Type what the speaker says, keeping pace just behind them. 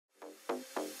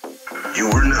You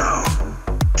are now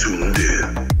tuned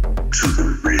in to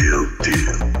The Real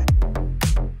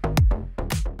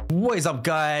Deal. What is up,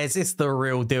 guys? It's The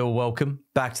Real Deal. Welcome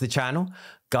back to the channel.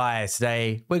 Guys,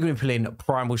 today we're going to be pulling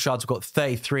Primal Shards. We've got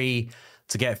 33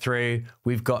 to get through.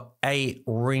 We've got 8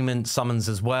 Remnant summons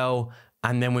as well.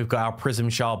 And then we've got our Prism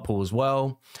Shard pool as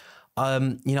well.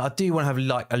 You know, I do want to have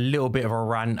like a little bit of a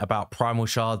rant about Primal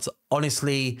Shards.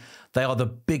 Honestly, they are the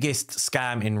biggest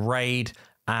scam in Raid.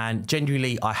 And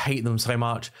genuinely, I hate them so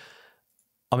much.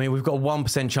 I mean, we've got a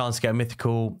 1% chance to get a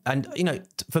Mythical. And, you know,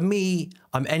 for me,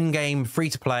 I'm endgame, free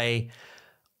to play.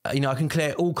 You know, I can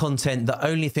clear all content. The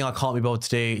only thing I can't be bothered to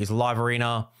do is live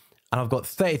arena. And I've got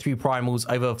 33 primals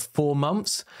over 4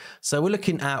 months. So we're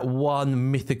looking at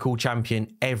 1 Mythical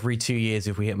champion every 2 years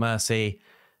if we hit Mercy.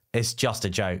 It's just a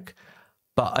joke.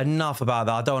 But enough about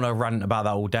that. I don't want to rant about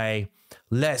that all day.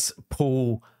 Let's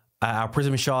pull our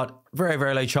Prism Shard. Very,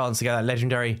 very low chance to get that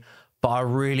legendary. But I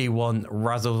really want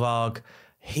Razzlevarg.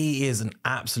 He is an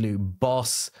absolute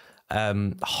boss.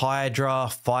 Hydra,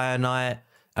 Fire Knight.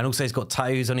 And also he's got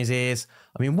tattoos on his ears.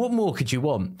 I mean, what more could you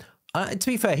want? To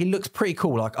be fair, he looks pretty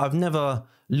cool. Like, I've never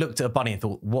looked at a bunny and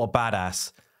thought, what a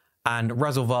badass. And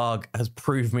Razzlevarg has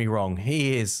proved me wrong.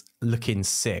 He is looking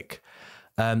sick.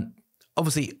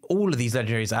 Obviously, all of these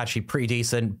legendaries are actually pretty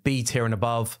decent. B tier and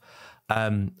above.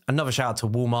 Another shout out to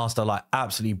Wallmaster, like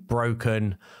absolutely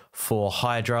broken for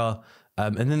Hydra.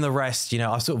 And then the rest, you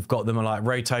know, I've sort of got them like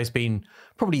Roto's been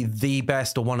probably the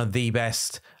best or one of the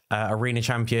best arena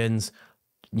champions.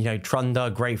 You know,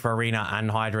 Trunda, great for arena and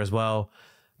Hydra as well.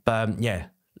 But yeah,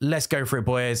 let's go for it,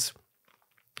 boys.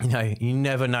 You know, you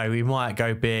never know. We might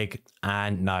go big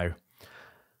and no.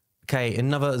 Okay,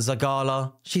 another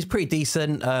Zagala. She's pretty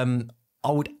decent. I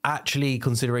would actually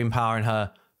consider empowering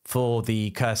her for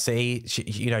the Curse City.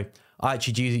 You know, I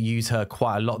actually do use her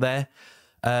quite a lot there.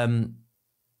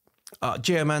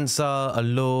 Geomancer,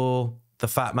 Allure, the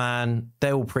Fat Man,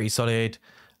 they're all pretty solid.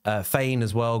 Fane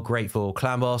as well, great for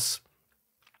Clan Boss.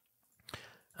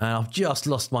 And I've just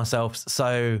lost myself.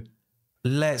 So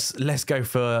let's go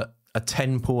for a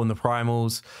 10 pull on the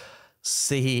primals.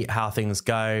 See how things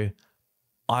go.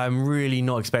 I'm really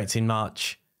not expecting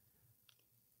much.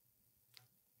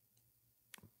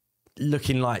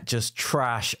 Looking like just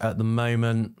trash at the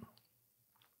moment.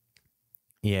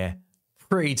 Yeah,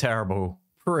 pretty terrible.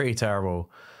 Pretty terrible.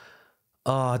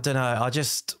 Oh, I don't know.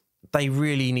 They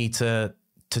really need to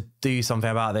do something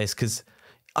about this, because,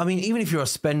 I mean, even if you're a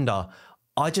spender,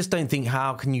 I just don't think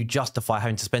how can you justify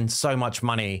having to spend so much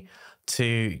money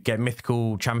to get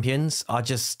mythical champions.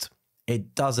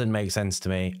 It doesn't make sense to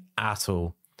me at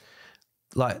all.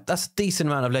 Like, that's a decent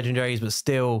amount of legendaries, but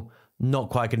still not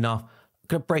quite good enough.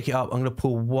 I'm going to break it up. I'm going to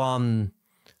pull 1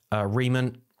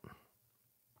 Remnant.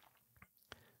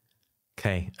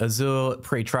 Okay, Azure,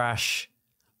 pretty trash.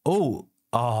 Oh,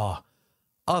 I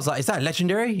was like, is that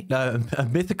legendary? A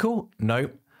mythical?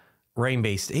 Nope. Rain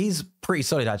Beast. He's pretty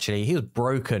solid, actually. He was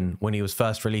broken when he was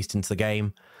first released into the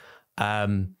game.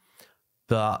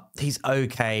 But he's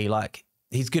okay. Like,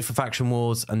 he's good for faction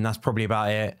wars, and that's probably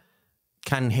about it.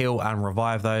 Can heal and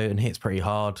revive, though, and hits pretty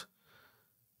hard.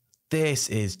 This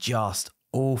is just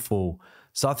awful.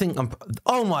 So I think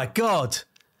oh my God.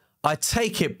 I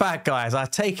take it back, guys. I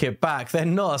take it back. They're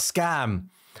not a scam.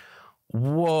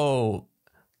 Whoa.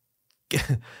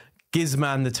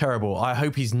 Gizman the Terrible. I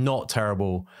hope he's not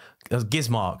terrible.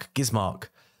 Gizmark.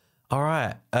 All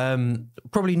right.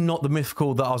 Probably not the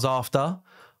mythical that I was after,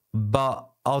 but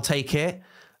I'll take it.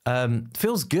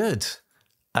 Feels good.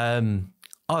 I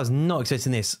was not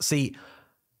expecting this. See,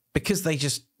 because they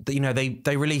just, you know,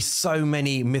 they release so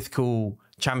many mythical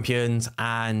champions,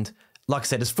 and like I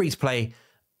said, it's free to play.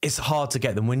 It's hard to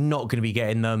get them. We're not going to be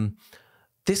getting them.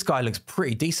 This guy looks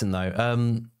pretty decent,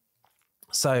 though.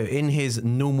 So in his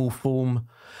normal form,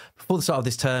 before the start of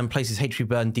this turn, places HP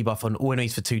burn debuff on all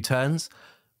enemies for 2 turns.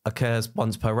 Occurs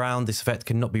once per round. This effect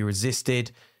cannot be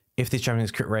resisted if this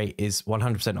champion's crit rate is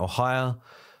 100% or higher.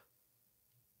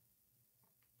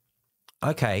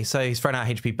 Okay, so he's thrown out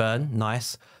HP burn.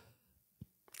 Nice.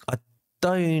 I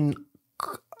don't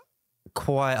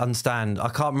quite understand. I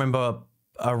can't remember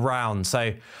a round.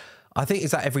 So I think,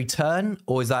 is that every turn,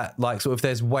 or is that like, sort of, if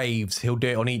there's waves, he'll do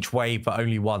it on each wave, but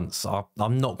only once?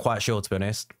 I'm not quite sure, to be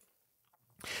honest.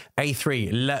 A3,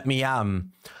 let me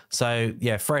So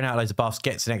yeah, throwing out loads of buffs,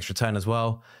 gets an extra turn as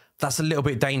well. That's a little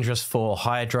bit dangerous for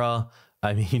Hydra.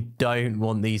 I mean, you don't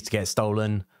want these to get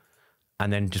stolen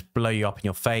and then just blow you up in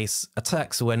your face.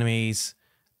 Attacks all enemies.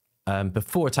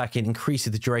 Before attacking,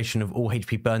 increases the duration of all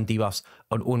HP burn debuffs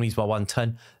on all enemies by 1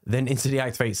 turn, then instantly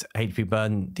activates HP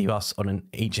burn debuffs on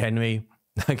each enemy.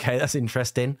 Okay, that's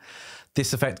interesting.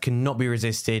 This effect cannot be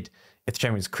resisted if the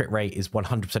champion's crit rate is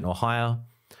 100% or higher.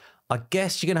 I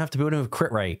guess you're going to have to build him with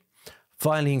crit rate.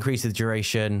 Finally increase the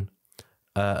duration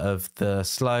of the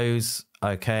slows.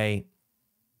 Okay.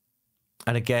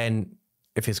 And again,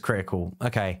 if it's critical.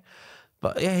 Okay.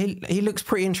 But yeah, he looks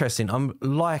pretty interesting. I'm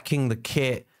liking the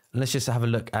kit. Let's just have a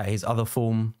look at his other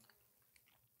form.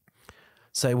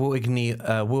 So we'll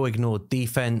ignore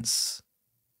defense.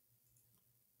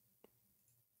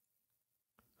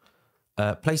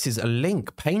 Places a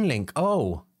link, pain link.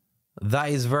 Oh, that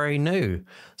is very new.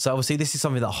 So obviously this is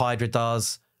something that Hydra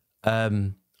does.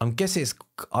 I'm guessing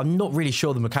I'm not really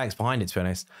sure the mechanics behind it, to be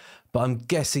honest, but I'm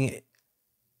guessing it.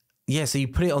 Yeah, so you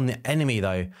put it on the enemy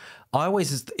though. I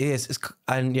always,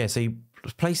 and yeah, so you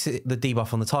place the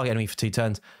debuff on the target enemy for 2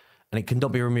 turns and it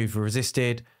cannot be removed or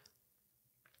resisted.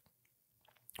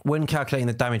 When calculating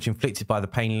the damage inflicted by the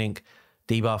pain link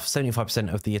debuff,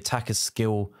 75% of the attacker's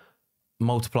skill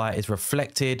multiplier is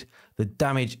reflected. The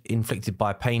damage inflicted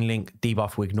by pain link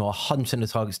debuff will ignore 100% of the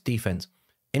target's defense.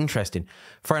 Interesting.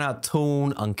 Throwing out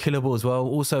Taunt, Unkillable as well.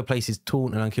 Also places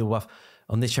Taunt and Unkillable buff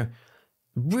on this show.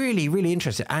 Really, really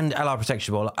interesting. And Ally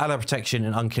Protection. Well, Ally Protection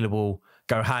and Unkillable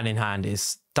go hand in hand.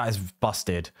 That is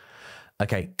busted.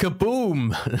 Okay,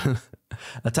 kaboom!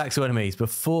 Attacks all enemies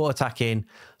before attacking.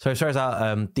 So it throws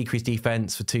out decreased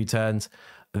defense for 2 turns.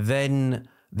 Then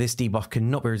this debuff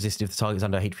cannot be resisted if the target is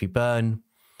under HP burn.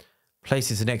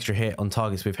 Places an extra hit on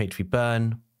targets with HP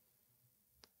burn.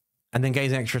 And then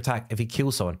gains an extra attack if he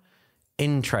kills someone.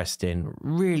 Interesting.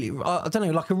 Really, I don't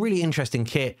know, like a really interesting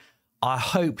kit. I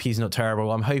hope he's not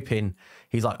terrible. I'm hoping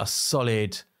he's like a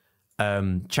solid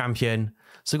champion.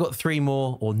 So we've got 3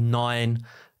 more, or 9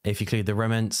 if you include the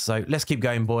remnants. So let's keep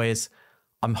going, boys.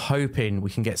 I'm hoping we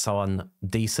can get someone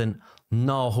decent.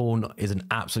 Gnarlhorn is an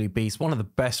absolute beast. One of the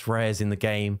best rares in the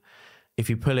game. If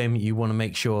you pull him, you want to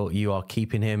make sure you are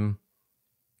keeping him.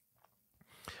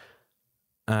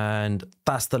 And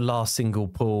that's the last single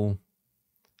pull.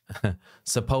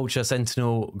 Sepulchre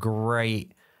Sentinel,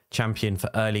 great champion for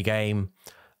early game.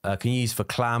 Can use for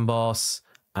clan boss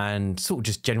and sort of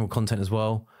just general content as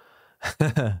well.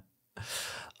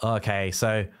 Okay,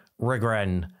 so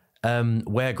Regren,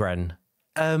 Wergren.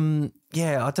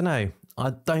 Yeah, I don't know. I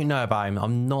don't know about him.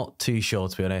 I'm not too sure,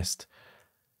 to be honest.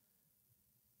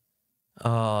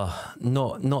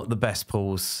 Not the best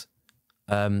pulls.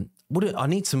 I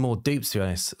need some more dupes, to be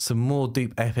honest. Some more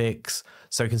dupe epics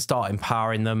so we can start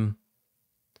empowering them.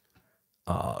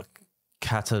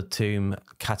 Kata Tomb,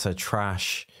 Kata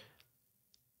Trash.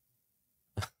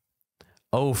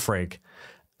 Oh, frig.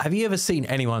 Have you ever seen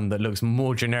anyone that looks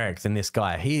more generic than this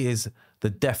guy? He is the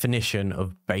definition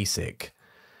of basic.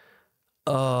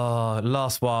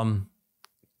 Last one.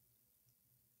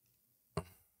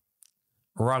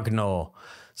 Ragnar.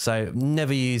 So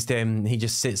never used him. He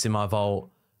just sits in my vault.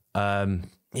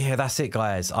 Yeah, that's it,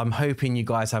 guys. I'm hoping you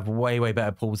guys have way, way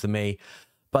better pulls than me.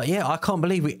 But yeah, I can't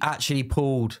believe we actually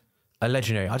pulled a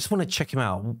legendary. I just want to check him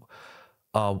out.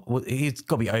 He's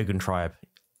got to be Ogun Tribe.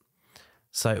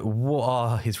 So what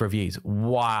are his reviews?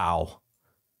 Wow.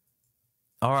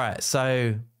 All right,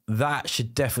 so that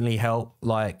should definitely help.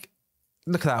 Like,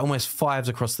 look at that, almost 5s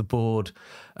across the board.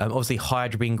 Obviously,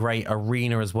 Hydra being great,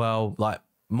 Arena as well. Like,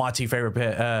 my 2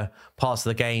 favorite parts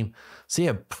of the game. So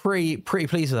yeah, pretty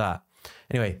pleased with that.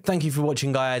 Anyway, thank you for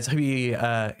watching, guys. Hope you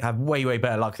have way, way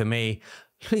better luck than me.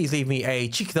 Please leave me a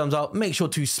cheeky thumbs up. Make sure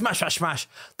to smash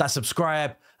that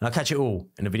subscribe. And I'll catch you all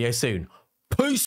in a video soon. Peace.